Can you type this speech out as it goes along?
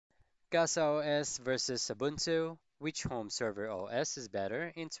Casaos versus Ubuntu, which home server OS is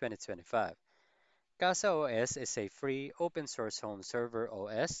better in 2025? Casaos is a free open source home server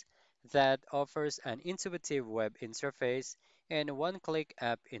OS that offers an intuitive web interface and one-click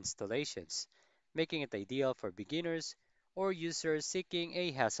app installations, making it ideal for beginners or users seeking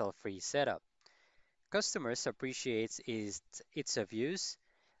a hassle-free setup. Customers appreciate its ease of use,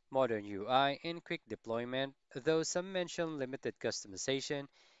 modern UI, and quick deployment, though some mention limited customization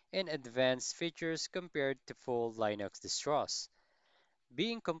and advanced features compared to full Linux distros.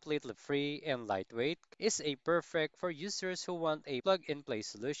 Being completely free and lightweight is a perfect for users who want a plug-and-play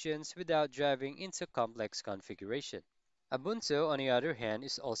solutions without driving into complex configuration. Ubuntu, on the other hand,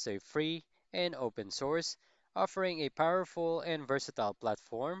 is also free and open source, offering a powerful and versatile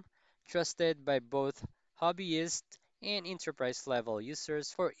platform trusted by both hobbyists and enterprise level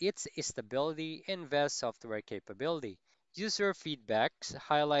users for its stability and vast software capability. User feedback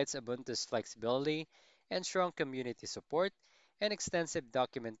highlights Ubuntu's flexibility and strong community support and extensive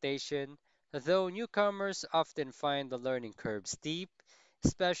documentation, though newcomers often find the learning curve steep,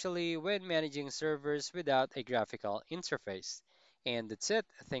 especially when managing servers without a graphical interface. And that's it.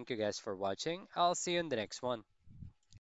 Thank you guys for watching. I'll see you in the next one.